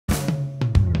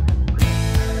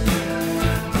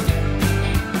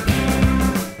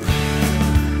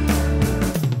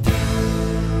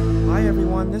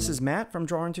this is Matt from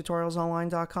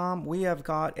DrawingTutorialsOnline.com. We have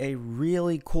got a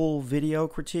really cool video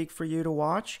critique for you to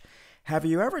watch. Have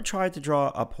you ever tried to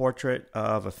draw a portrait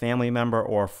of a family member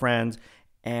or a friend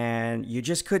and you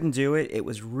just couldn't do it? It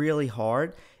was really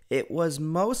hard. It was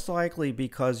most likely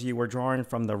because you were drawing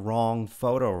from the wrong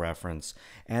photo reference.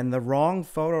 And the wrong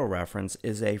photo reference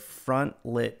is a front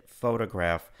lit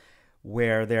photograph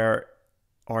where there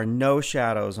are no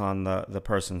shadows on the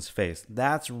person's face.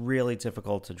 That's really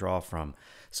difficult to draw from.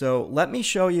 So let me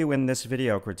show you in this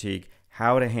video critique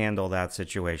how to handle that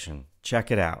situation.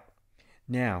 Check it out.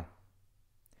 Now,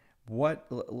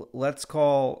 let's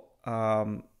call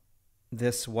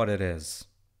this what it is.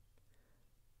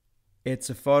 It's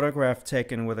a photograph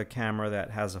taken with a camera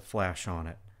that has a flash on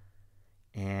it.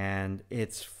 And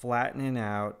it's flattening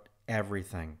out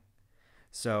everything.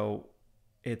 So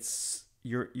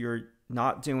you're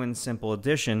not doing simple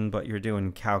addition, but you're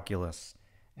doing calculus.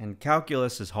 And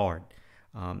calculus is hard.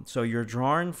 So you're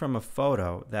drawing from a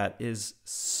photo that is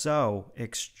so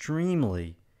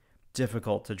extremely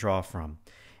difficult to draw from.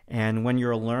 And when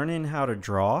you're learning how to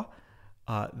draw,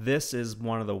 this is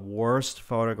one of the worst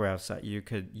photographs that you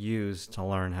could use to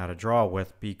learn how to draw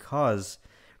with, because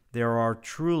there are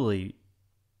truly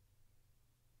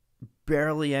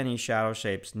barely any shadow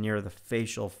shapes near the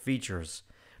facial features.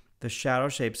 The shadow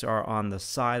shapes are on the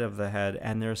side of the head,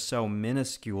 and they're so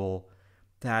minuscule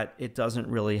that it doesn't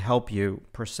really help you,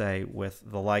 per se, with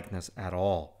the likeness at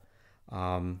all.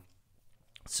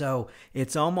 So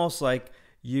it's almost like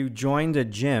you joined a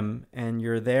gym, and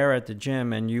you're there at the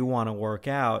gym, and you want to work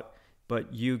out,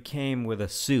 but you came with a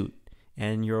suit,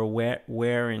 and you're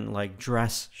wearing like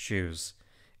dress shoes.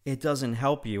 It doesn't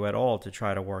help you at all to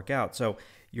try to work out. So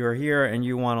you're here, and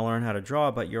you want to learn how to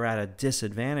draw, but you're at a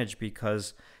disadvantage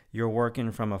because you're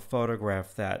working from a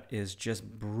photograph that is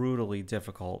just brutally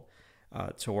difficult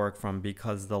to work from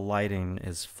because the lighting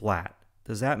is flat.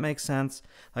 Does that make sense?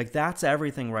 Like, that's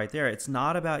everything right there. It's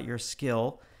not about your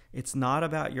skill. It's not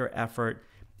about your effort.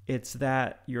 It's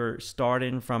that you're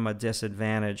starting from a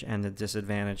disadvantage, and the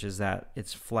disadvantage is that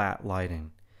it's flat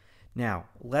lighting. Now,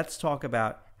 let's talk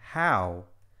about how,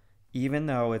 even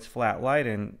though it's flat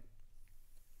lighting,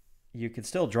 you can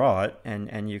still draw it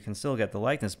and you can still get the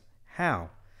likeness. How?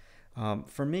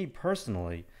 For me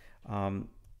personally,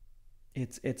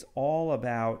 it's all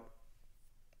about,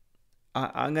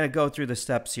 I'm going to go through the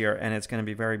steps here, and it's going to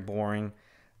be very boring,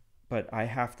 but I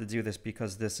have to do this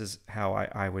because this is how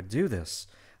I would do this.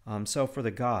 So for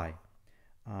the guy,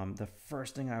 the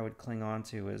first thing I would cling on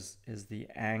to is the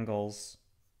angles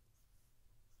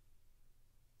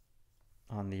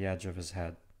on the edge of his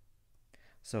head.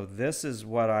 So this is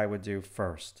what I would do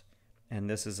first, and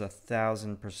this is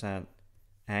 1000%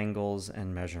 angles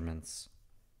and measurements.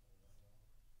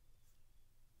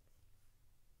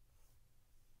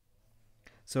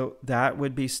 So that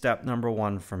would be step number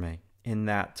one for me in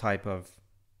that type of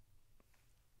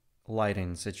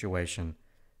lighting situation.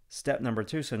 Step number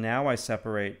two, so now I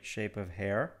separate shape of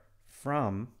hair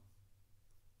from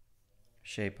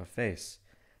shape of face.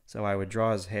 So I would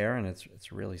draw his hair, and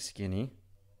it's really skinny.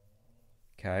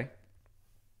 Okay.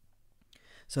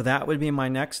 So that would be my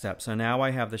next step. So now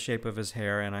I have the shape of his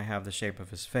hair, and I have the shape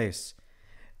of his face.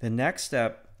 The next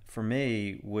step for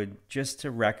me would just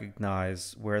to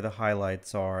recognize where the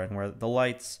highlights are and where the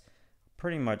light's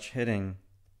pretty much hitting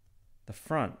the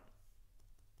front.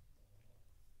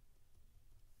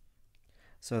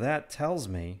 So that tells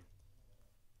me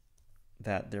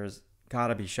that there's got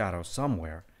to be shadow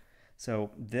somewhere.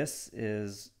 So this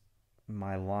is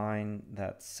my line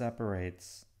that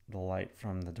separates the light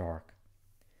from the dark.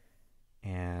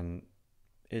 And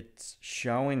it's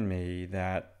showing me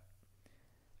that,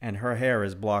 and her hair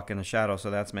is blocking the shadow, so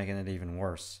that's making it even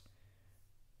worse.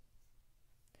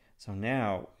 So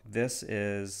now this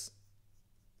is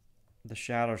the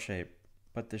shadow shape,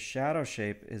 but the shadow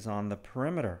shape is on the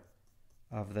perimeter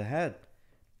of the head,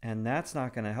 and that's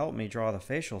not going to help me draw the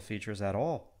facial features at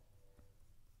all.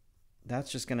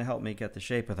 That's just going to help me get the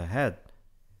shape of the head.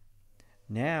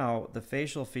 Now the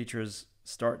facial features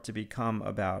start to become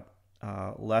about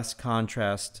less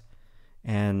contrast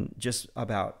and just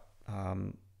about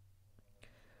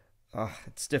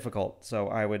it's difficult. So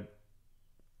I would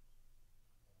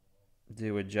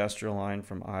do a gesture line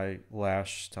from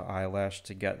eyelash to eyelash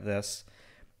to get this,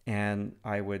 and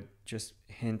I would just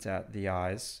hint at the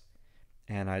eyes,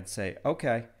 and I'd say,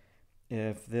 okay,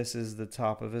 if this is the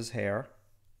top of his hair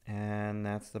and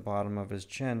that's the bottom of his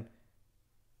chin,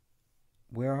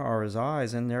 where are his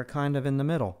eyes? And they're kind of in the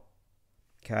middle.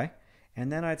 Okay. And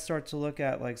then I'd start to look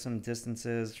at like some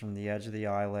distances from the edge of the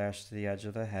eyelash to the edge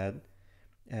of the head,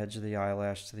 edge of the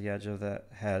eyelash to the edge of the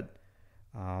head.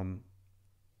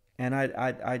 And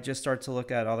I just start to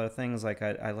look at other things. Like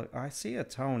I see a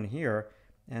tone here,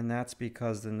 and that's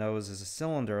because the nose is a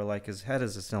cylinder, like his head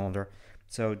is a cylinder.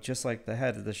 So just like the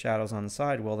head, the shadows on the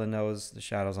side, well, the nose, the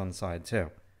shadows on the side too.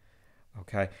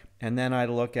 Okay. And then I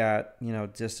look at,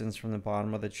 distance from the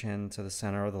bottom of the chin to the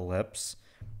center of the lips.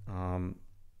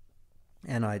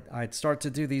 And I'd start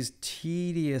to do these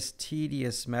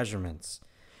tedious measurements.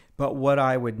 But what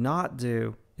I would not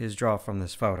do is draw from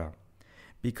this photo,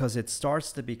 because it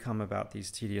starts to become about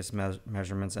these tedious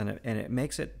measurements, and it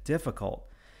makes it difficult.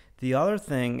 The other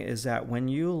thing is that when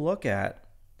you look at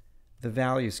the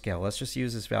value scale, let's just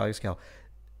use this value scale,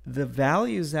 the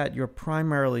values that you're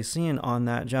primarily seeing on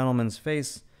that gentleman's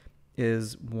face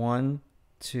is 1,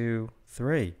 2,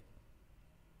 3.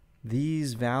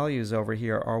 These values over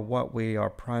here are what we are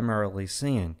primarily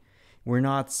seeing. We're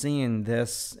not seeing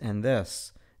this and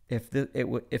this. If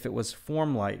it was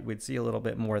form light, we'd see a little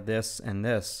bit more this and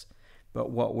this. But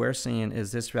what we're seeing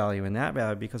is this value and that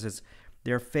value, because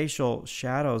their facial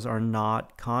shadows are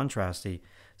not contrasty.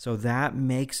 So that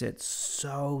makes it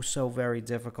so very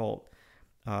difficult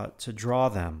to draw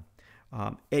them.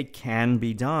 It can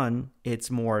be done. It's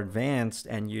more advanced,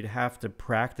 and you'd have to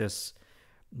practice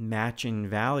matching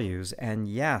values. And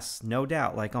yes, no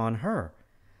doubt, like on her,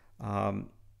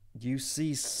 you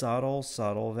see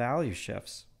subtle value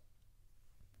shifts.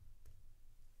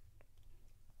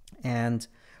 And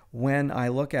when I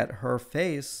look at her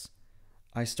face,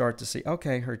 I start to see,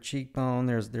 okay, her cheekbone,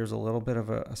 there's a little bit of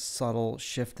a subtle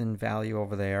shift in value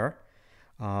over there.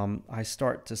 I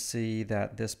start to see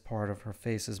that this part of her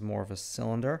face is more of a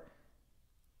cylinder.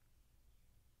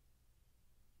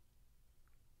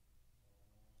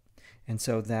 And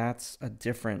so that's a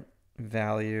different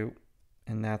value,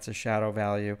 and that's a shadow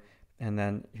value. And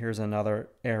then here's another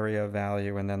area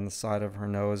value, and then the side of her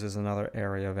nose is another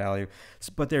area value.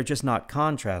 But they're just not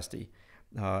contrasty.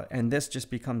 And this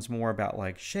just becomes more about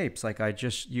like shapes. Like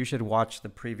you should watch the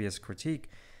previous critique,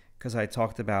 because I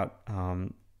talked about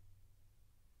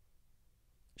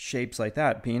shapes like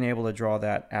that, being able to draw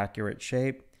that accurate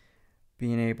shape,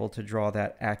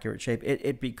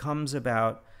 It becomes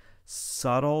about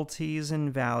subtleties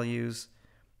in values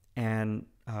and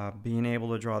being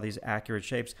able to draw these accurate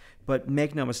shapes. But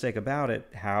make no mistake about it,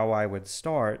 how I would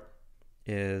start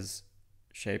is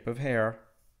shape of hair,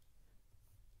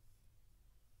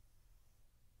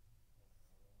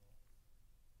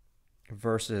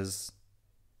 versus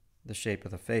the shape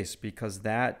of the face, because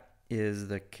that is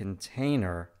the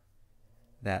container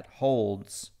that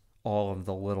holds all of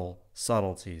the little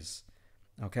subtleties.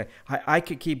 Okay, I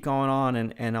could keep going on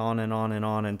and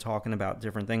on and talking about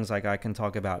different things. Like I can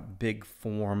talk about big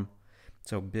form.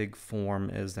 So big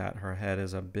form is that her head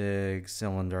is a big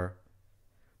cylinder.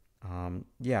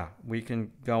 Yeah, we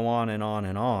can go on and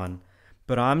on.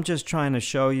 But I'm just trying to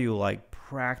show you like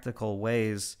practical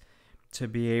ways to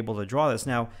be able to draw this.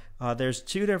 Now, there's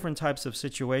two different types of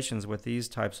situations with these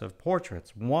types of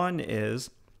portraits. One is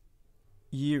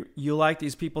you like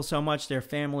these people so much, they're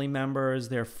family members,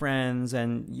 they're friends,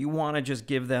 and you want to just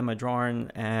give them a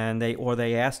drawing, and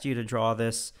they asked you to draw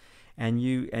this, and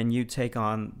you take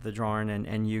on the drawing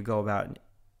and you go about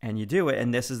and you do it,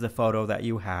 and this is the photo that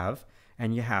you have,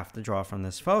 and you have to draw from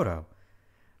this photo.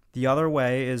 The other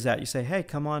way is that you say, hey,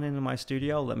 come on into my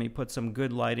studio, let me put some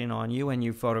good lighting on you, and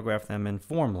you photograph them in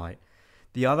form light.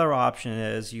 The other option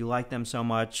is you like them so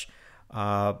much,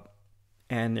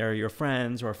 and they're your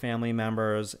friends or family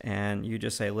members, and you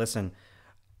just say, listen,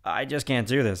 I just can't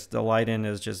do this. The lighting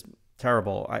is just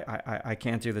terrible. I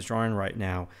can't do this drawing right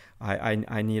now.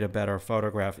 I need a better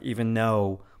photograph, even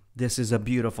though this is a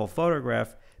beautiful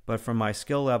photograph, but from my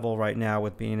skill level right now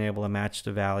with being able to match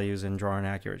the values and drawing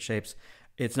accurate shapes,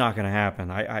 it's not going to happen.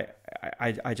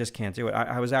 I just can't do it.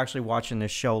 I was actually watching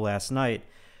this show last night,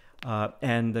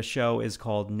 and the show is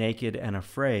called Naked and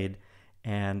Afraid.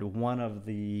 And one of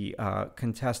the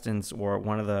contestants, or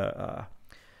one of the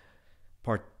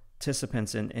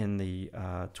participants in the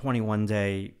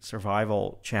 21-day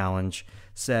survival challenge,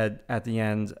 said at the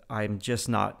end, I'm just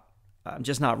not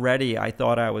ready. I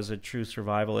thought I was a true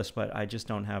survivalist, but I just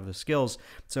don't have the skills.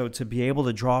 So to be able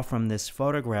to draw from this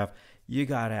photograph, you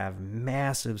got to have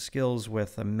massive skills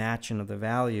with the matching of the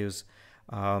values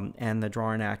and the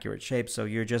drawing accurate shapes. So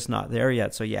you're just not there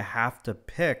yet. So you have to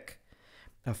pick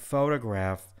a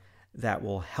photograph that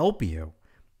will help you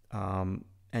and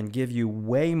give you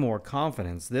way more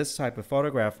confidence. This type of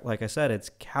photograph, like I said,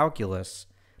 it's calculus,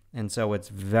 and so it's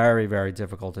very, very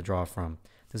difficult to draw from.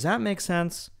 Does that make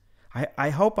sense? I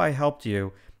hope I helped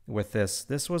you with this.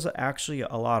 This was actually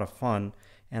a lot of fun,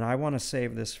 and I want to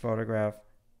save this photograph.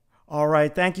 All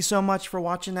right, thank you so much for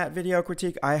watching that video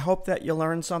critique. I hope that you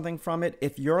learned something from it.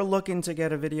 If you're looking to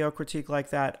get a video critique like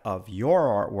that of your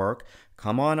artwork,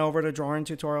 come on over to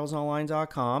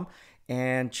drawingtutorialsonline.com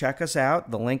and check us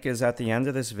out. The link is at the end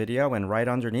of this video and right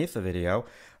underneath the video.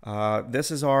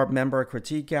 This is our member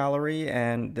critique gallery,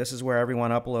 and this is where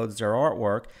everyone uploads their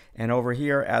artwork. And over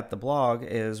here at the blog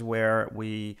is where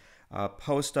we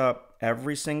post up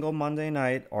every single Monday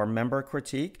night our member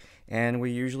critique, and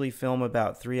we usually film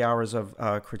about 3 hours of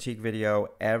critique video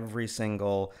every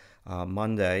single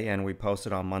Monday, and we post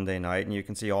it on Monday night. And you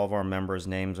can see all of our members'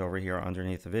 names over here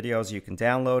underneath the videos. You can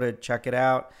download it, check it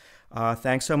out.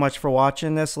 Thanks so much for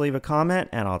watching this. Leave a comment,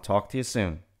 and I'll talk to you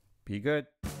soon. Be good.